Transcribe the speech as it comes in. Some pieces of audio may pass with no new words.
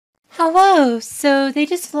Hello! So they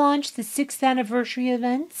just launched the 6th anniversary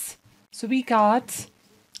events. So we got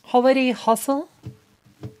Holiday Hustle.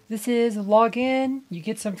 This is login. You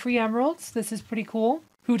get some free emeralds. This is pretty cool.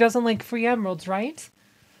 Who doesn't like free emeralds, right?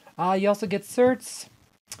 You also get certs.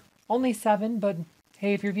 Only 7, but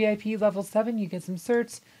hey, if you're VIP level 7, you get some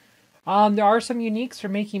certs. There are some uniques for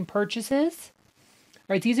making purchases.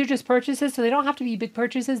 Right, these are just purchases, so they don't have to be big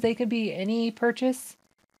purchases. They could be any purchase.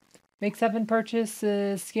 Make 7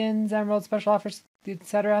 purchases, skins, emeralds, special offers,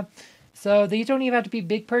 etc. So these don't even have to be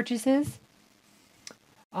big purchases.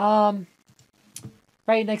 Right,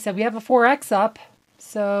 like I said, we have a 4X up.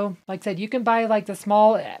 So, like I said, you can buy like the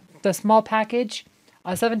small package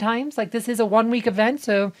 7 times. Like this is a 1-week event,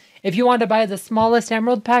 so if you want to buy the smallest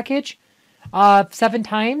emerald package 7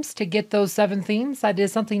 times to get those 7 themes, that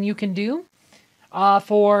is something you can do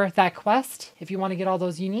for that quest if you want to get all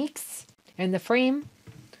those uniques in the frame.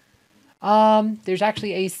 There's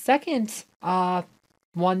actually a second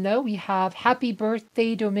one though. We have Happy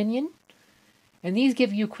Birthday Dominion, and these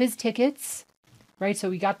give you quiz tickets, right?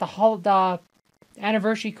 So we got the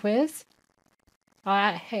anniversary quiz.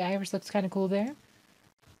 Hey, Iris looks kind of cool there,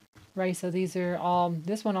 right? So these are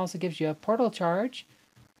this one also gives you a portal charge,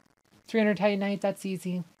 300 Titanite. That's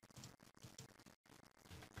easy.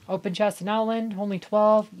 Open chest in Outland, only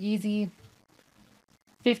 12, easy.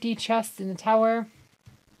 50 chests in the tower.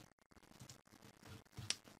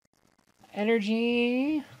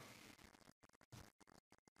 Energy.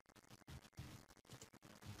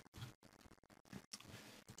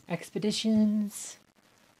 Expeditions.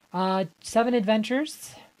 7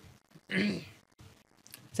 adventures.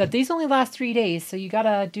 So these only last 3 days, so you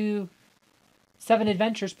gotta do 7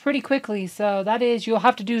 adventures pretty quickly. So that is, you'll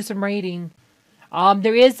have to do some raiding.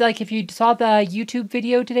 There is, like, if you saw the YouTube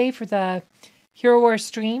video today for the Hero Wars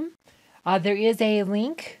stream, there is a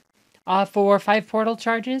link for 5 portal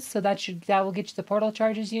charges, so that will get you the portal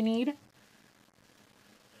charges you need.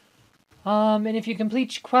 And if you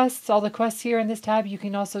complete quests, all the quests here in this tab, you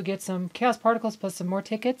can also get some Chaos Particles plus some more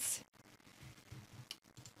tickets.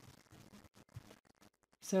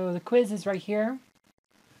 So the quiz is right here.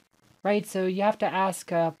 Right, so you have to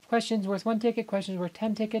ask questions worth 1 ticket, questions worth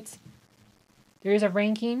 10 tickets. There is a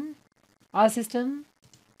ranking system,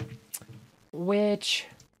 which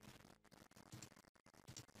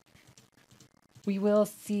we will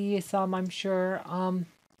see some, I'm sure.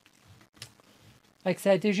 Like I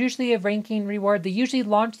said, there's usually a ranking reward. They usually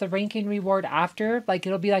launch the ranking reward after. Like,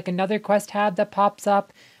 it'll be like another quest tab that pops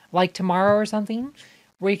up, like tomorrow or something,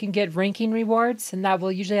 where you can get ranking rewards, and that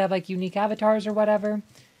will usually have like unique avatars or whatever.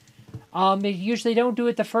 They usually don't do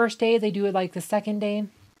it the first day. They do it like the second day.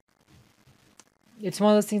 It's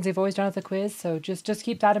one of those things they've always done at the quiz, so just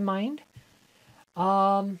keep that in mind.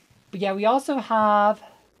 But yeah, we also have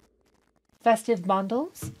Festive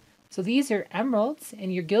Bundles. So these are emeralds,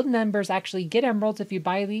 and your guild members actually get emeralds if you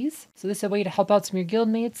buy these. So this is a way to help out some of your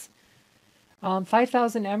guildmates.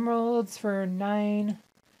 5,000 emeralds for 9.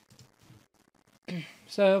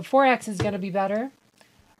 So 4X is going to be better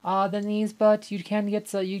than these, but you can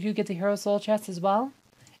get you do get the hero soul chest as well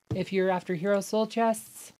if you're after hero soul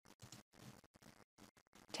chests.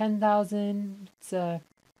 10,000. It's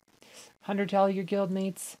 100 to all your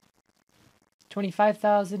guildmates.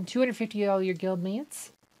 25,000. 250 to all your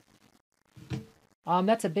guildmates.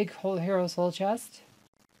 That's a big whole hero soul chest.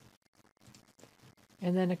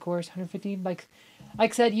 And then of course 150. Like I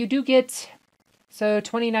said, you do get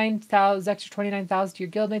 29,000 extra 29,000 to your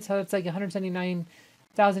guildmates. So it's like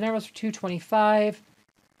 179,000 emeralds for 225.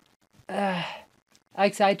 Like I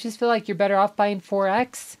said, I just feel like you're better off buying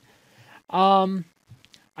 4X.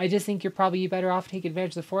 I just think you're probably better off taking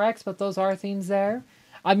advantage of the 4X, but those are things there.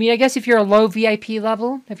 I mean, I guess if you're a low VIP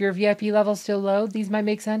level, if your VIP level is still low, these might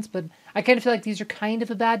make sense, but I kind of feel like these are kind of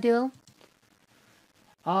a bad deal.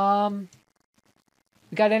 We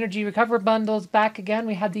got energy recover bundles back again.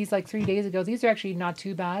 We had these like 3 days ago. These are actually not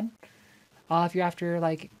too bad. If you're after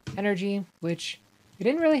like energy, which we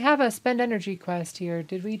didn't really have a spend energy quest here.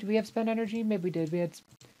 Did we? Do we have spend energy? Maybe we did. We had.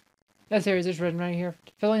 That's there. It's written right here.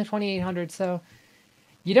 Filling 2,800. So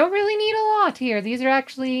you don't really need a lot here. These are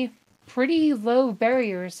actually pretty low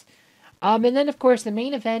barriers. And then of course the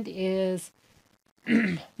main event is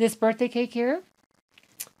this birthday cake here.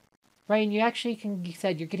 Right, and you actually can, you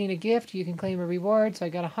said you're getting a gift, you can claim a reward. So I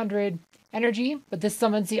got 100 energy, but this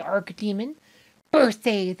summons the Archdemon.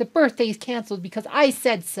 Birthday! The birthday's canceled because I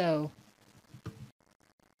said so.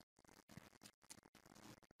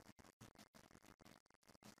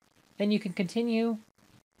 Then you can continue.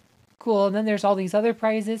 Cool, and then there's all these other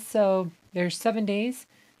prizes. So there's 7 days.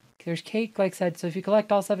 There's cake, like I said. So if you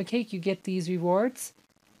collect all 7 cake, you get these rewards.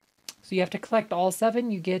 So you have to collect all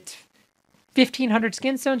 7. You get 1,500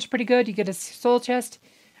 skin stones, pretty good. You get a soul chest,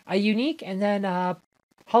 a unique, and then a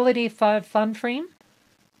holiday fun frame.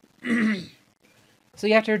 So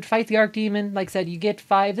you have to fight the Archdemon. Like I said, you get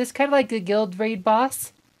 5. This is kind of like the guild raid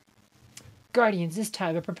boss. Guardians, this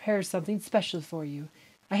time I prepared something special for you.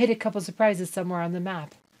 I hid a couple surprises somewhere on the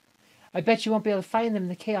map. I bet you won't be able to find them in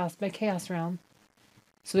the my chaos realm.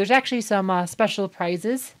 So there's actually some special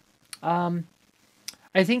prizes. I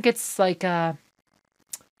think it's like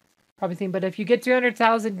probably thing, but if you get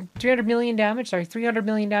 300 million damage a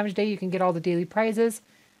day, you can get all the daily prizes.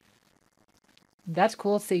 That's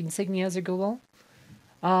cool. Insignias are cool.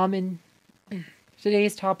 In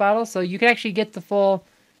today's top battle, so you can actually get the full.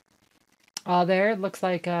 There it looks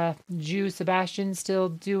like Jew Sebastian's still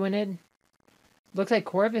doing it. Looks like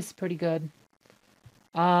Corvus is pretty good.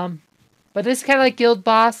 But this is kind of like guild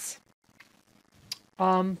boss.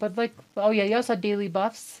 But like, oh yeah, you also have daily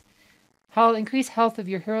buffs. Increase health of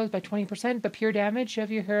your heroes by 20%, but pure damage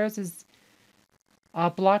of your heroes is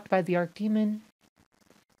blocked by the Archdemon.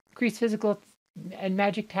 Increase physical and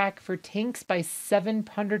magic attack for tanks by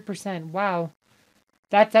 700%. Wow,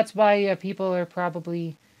 that's why people are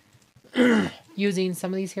probably using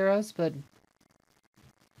some of these heroes. But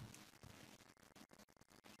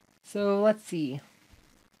so let's see.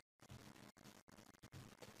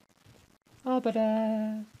 Oh, but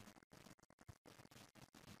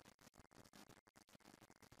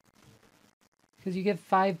because you get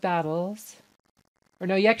 5 battles. Or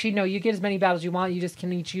no, you get as many battles you want. You just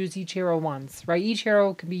can use each hero once, right? Each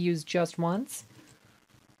hero can be used just once.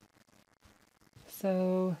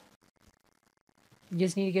 So you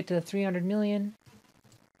just need to get to 300 million.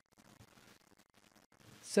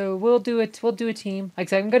 So we'll do it. We'll do a team. Like I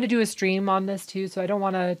said, I'm going to do a stream on this too, so I don't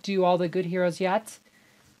want to do all the good heroes yet.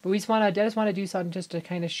 But I just want to do something just to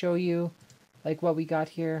kind of show you, like what we got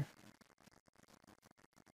here.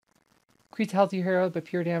 Increase health of your hero, but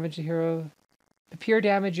pure damage your hero. The pure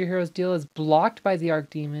damage your heroes deal is blocked by the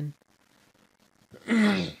Archdemon.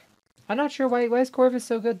 I'm not sure why is Corvus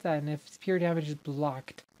so good then, if pure damage is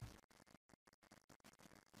blocked.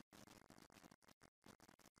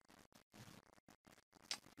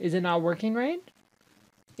 Is it not working right?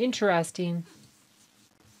 Interesting.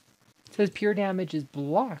 It says pure damage is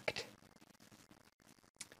blocked.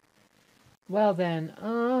 Well then,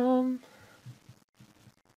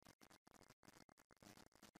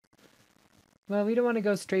 well, we don't want to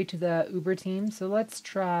go straight to the Uber team, so let's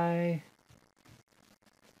try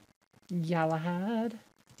Galahad.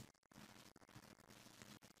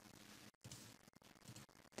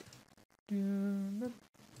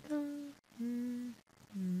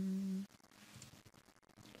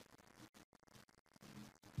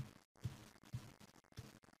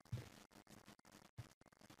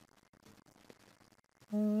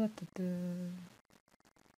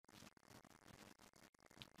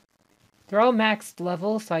 They're all maxed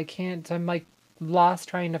level, so I'm like lost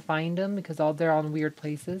trying to find them because they're all in weird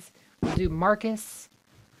places. We'll do Marcus,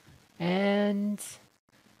 and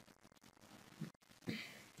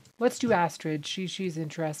let's do Astrid. She's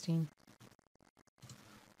interesting.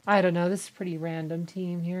 I don't know. This is a pretty random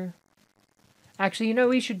team here. Actually, you know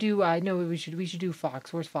what we should do? I know what we should do.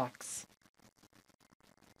 Fox. Where's Fox?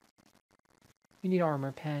 We need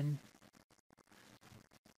armor pen.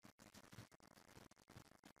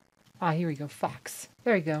 Ah, here we go. Fox.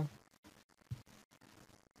 There we go.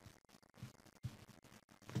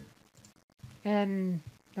 And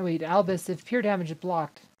oh wait, Albus. If pure damage is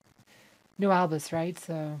blocked, no Albus, right?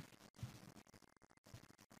 So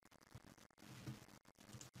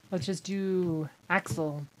let's just do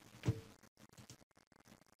Axel.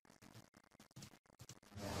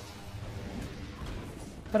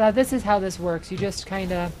 But this is how this works. You just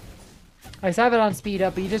kind of, I have it on speed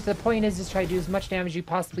up, but the point is just try to do as much damage as you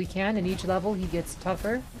possibly can. And each level he gets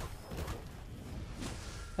tougher.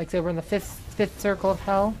 Like I said, we're in the fifth circle of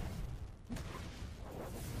hell.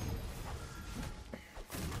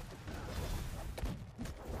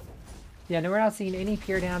 Yeah, no, we're not seeing any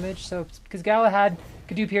pure damage. So because Galahad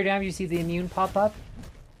could do pure damage, you see the immune pop up.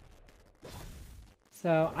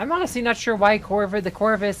 So I'm honestly not sure why the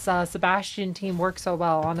Corvus Sebastian team works so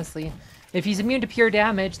well, honestly. If he's immune to pure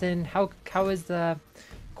damage, then how is the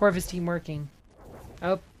Corvus team working?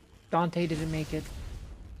 Oh, Dante didn't make it.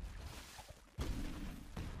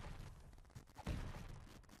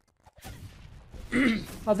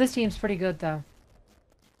 Well, this team's pretty good, though.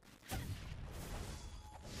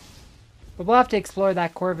 But we'll have to explore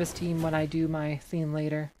that Corvus team when I do my theme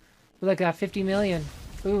later. Look at that, 50 million.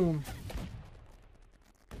 Boom.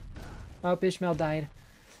 Oh, Ishmael died.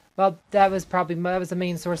 Well, that was the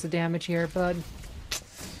main source of damage here, but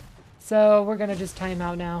so we're gonna just time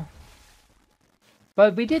out now.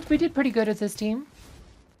 But we did pretty good as this team.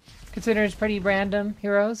 Considering it's pretty random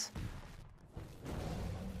heroes.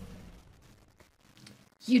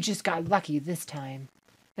 You just got lucky this time.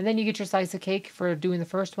 And then you get your slice of cake for doing the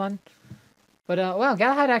first one. But, well,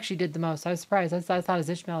 Galahad actually did the most. I was surprised. I thought it was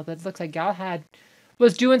Ishmael, but it looks like Galahad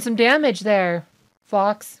was doing some damage there.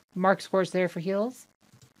 Fox, mark scores there for heals.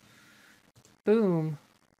 Boom.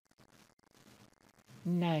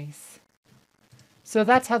 Nice. So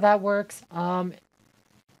that's how that works. And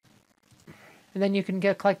then you can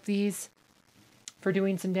collect these for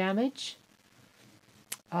doing some damage.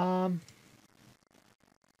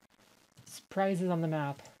 Prizes on the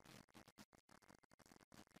map.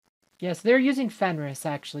 Yes, they're using Fenris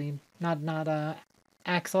actually, not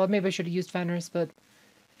Axel. Maybe I should have used Fenris, but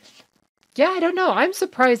yeah, I don't know. I'm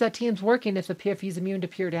surprised that team's working if he's immune to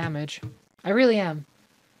pure damage. I really am.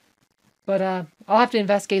 But I'll have to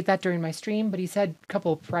investigate that during my stream. But he said a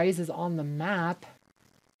couple of prizes on the map,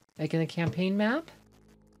 like in the campaign map.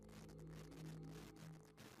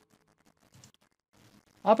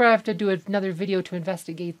 I'll probably have to do another video to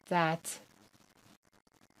investigate that.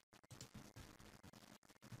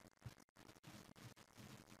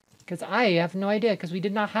 Because I have no idea, because we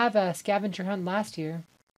did not have a scavenger hunt last year.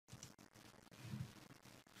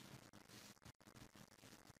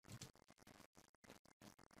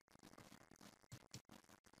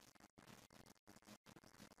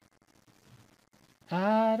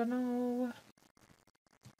 I don't know.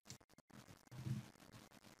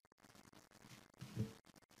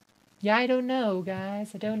 Yeah, I don't know,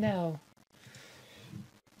 guys. I don't know.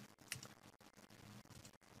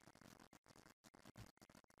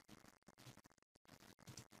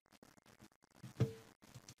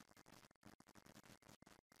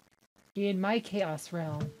 In my Chaos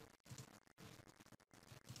Realm.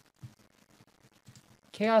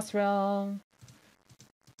 Chaos Realm.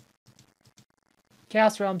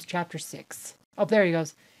 Chaos Realms Chapter 6. Oh, there he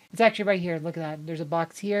goes. It's actually right here. Look at that. There's a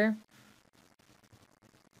box here.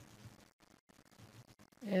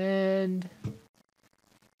 And...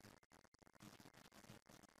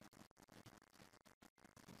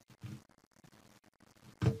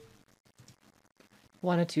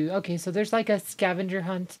 one or two. Okay, so there's like a scavenger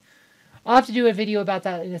hunt. I'll have to do a video about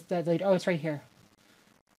that later. Oh, it's right here.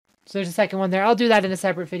 So there's a second one there. I'll do that in a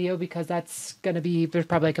separate video because that's going to be... there's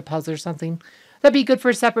probably like a puzzle or something. That'd be good for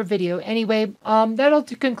a separate video. Anyway, that'll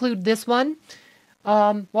conclude this one.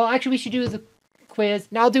 Well, actually, we should do the quiz.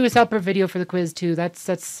 Now, I'll do a separate video for the quiz, too. That's...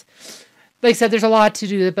 like I said, there's a lot to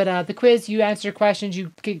do. But the quiz, you answer questions.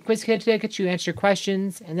 You get quiz tickets, you answer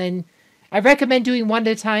questions. And then I recommend doing one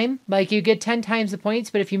at a time. Like, you get 10 times the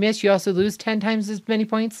points. But if you miss, you also lose 10 times as many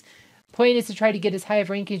points. Point is to try to get as high of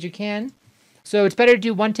ranking as you can. So it's better to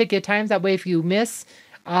do one ticket at a time. That way, if you miss,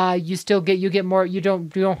 you get more. You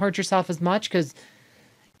don't hurt yourself as much because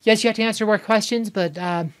yes, you have to answer more questions, but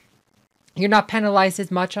you're not penalized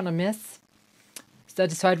as much on a miss.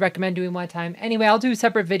 So I'd recommend doing one time. Anyway, I'll do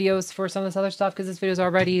separate videos for some of this other stuff because this video is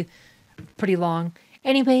already pretty long.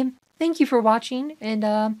 Anyway, thank you for watching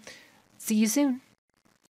and see you soon.